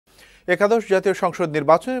একাদশ জাতীয় সংসদ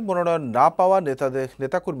নির্বাচনে মনোনয়ন না পাওয়া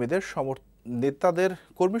নেতাদের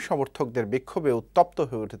কর্মী সমর্থকদের বিক্ষোভে উত্তপ্ত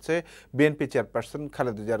হয়ে উঠেছে বিএনপি চেয়ারপারসন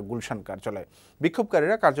খালেদা জিয়ার গুলশান কার্যালয়।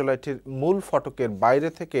 বিক্ষোভকারীরা কার্যালয়টির মূল ফটকের বাইরে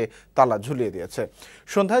থেকে তালা ঝুলিয়ে দিয়েছে।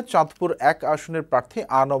 সন্ধ্যায় চাঁদপুর 1 আসনের প্রার্থী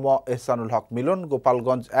আনম এহসানুল হক মিলন,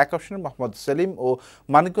 গোপালগঞ্জ 1 আসনের মোহাম্মদ সেলিম ও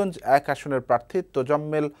মানিকগঞ্জ 1 আসনের প্রার্থী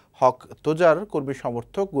তোজাম্মেল হক তোজার কর্মী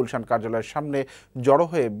সমর্থক গুলশান কার্যালয়ের সামনে জড়ো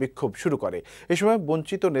হয়ে বিক্ষোভ শুরু করে। এ সময়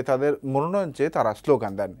বঞ্চিত নেতাদের মনোনয়ন চেয়ে তারা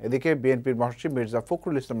স্লোগান দেন। এদিকে বিএনপির মহাসচিব মির্জা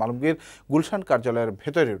ফখরুল ইসলাম আলমগীর গুলশান কার্যালয়ের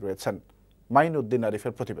ভেতরে রয়েছেন। মাইন উদ্দিন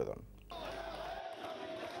আরিফের প্রতিবেদন।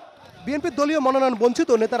 বিএনপির দলীয় মনোনয়ন বঞ্চিত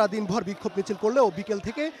নেতারা দিনভর বিক্ষোভ মিছিল করলেও বিকেল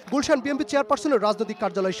থেকে গুলশান বিএনপি চেয়ারপারসনের রাজনৈতিক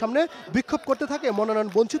কার্যালয়ের সামনে বিক্ষোভ করতে থাকে মনোনয়ন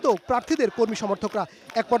বঞ্চিত প্রার্থীদের কর্মী সমর্থকরা।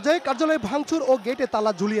 এক পর্যায়ে কার্যালয়ে ভাঙচুর ও গেটে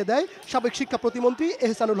তালা ঝুলিয়ে দেয় সাবেক শিক্ষা প্রতিমন্ত্রী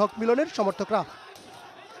এহসানুল হক মিলনের সমর্থকরা।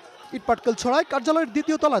 ইটপাটকেল ছড়ায় কার্যালয়ের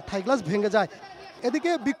দ্বিতীয় তলায় থাই গ্লাস ভেঙে যায়।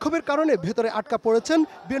 এদিকে বিক্ষোভের কারণে ভেতরে আটকা পড়েছেন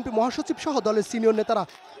বিএনপি মহাসচিব সহ দলের সিনিয়র নেতারা।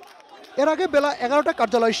 এর আগে বেলা 11টা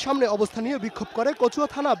কার্যালয়ের সামনে অবস্থান নিয়ে বিক্ষোভ করে কচুয়া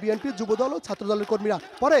থানা বিএনপি যুবদল ও ছাত্রদলের কর্মীরা।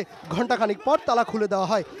 পরে ঘণ্টাখানিক পর তালা খুলে দেওয়া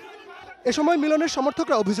হয়। এ সময় মিলনের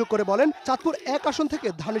সমর্থকরা অভিযোগ করে বলেন, চাঁদপুর 1 আসন থেকে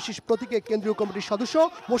ধানের শীষ প্রতীকে কেন্দ্রীয় কমিটির সদস্য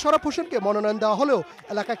মোশাররফ হোসেনকে মনোনয়ন দেওয়া হলেও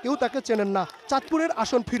এলাকা কেউ তাকে চেনেন না। চাঁদপুরের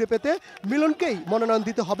আসন ফিরে পেতে মিলনকেই মনোনয়ন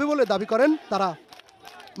দিতে হবে বলে দাবি করেন তারা।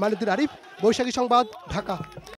 মাইন উদ্দিন আরিফ, বৈশাখী সংবাদ, ঢাকা।